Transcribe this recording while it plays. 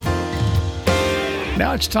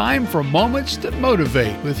Now it's time for Moments That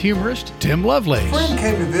Motivate with humorist Tim Lovelace. A friend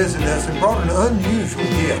came to visit us and brought an unusual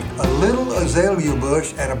gift, a little azalea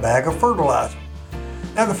bush and a bag of fertilizer.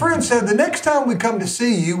 Now the friend said, the next time we come to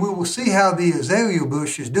see you, we will see how the azalea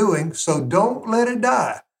bush is doing, so don't let it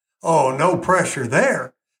die. Oh, no pressure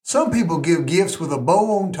there. Some people give gifts with a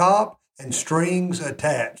bow on top and strings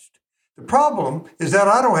attached. The problem is that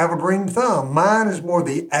I don't have a green thumb. Mine is more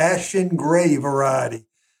the ashen gray variety.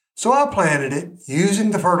 So I planted it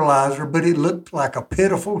using the fertilizer, but it looked like a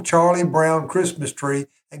pitiful Charlie Brown Christmas tree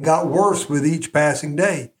and got worse with each passing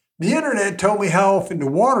day. The internet told me how often to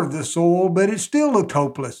water the soil, but it still looked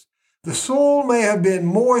hopeless. The soil may have been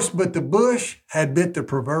moist, but the bush had bit the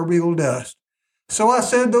proverbial dust. So I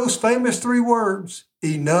said those famous 3 words,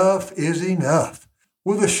 enough is enough.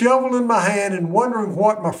 With a shovel in my hand and wondering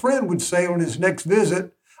what my friend would say on his next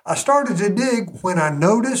visit, I started to dig when I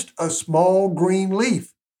noticed a small green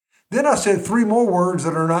leaf. Then I said 3 more words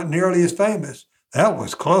that are not nearly as famous. That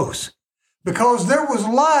was close. Because there was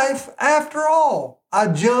life after all. I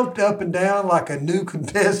jumped up and down like a new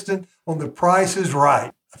contestant on The Price is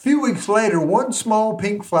Right. A few weeks later, one small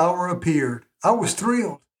pink flower appeared. I was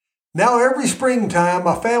thrilled. Now every springtime,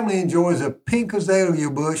 my family enjoys a pink azalea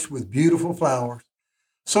bush with beautiful flowers.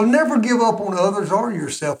 So never give up on others or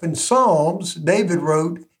yourself. In Psalms, David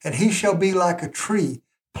wrote, "And he shall be like a tree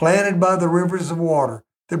planted by the rivers of water,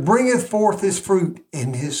 that bringeth forth his fruit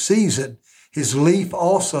in his season. His leaf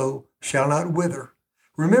also shall not wither."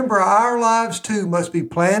 Remember, our lives too must be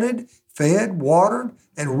planted, fed, watered,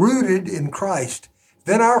 and rooted in Christ.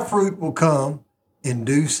 Then our fruit will come in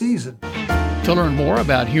due season. To learn more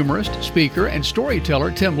about humorist, speaker, and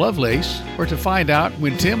storyteller Tim Lovelace, or to find out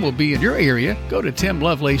when Tim will be in your area, go to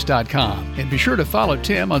timlovelace.com and be sure to follow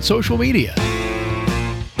Tim on social media.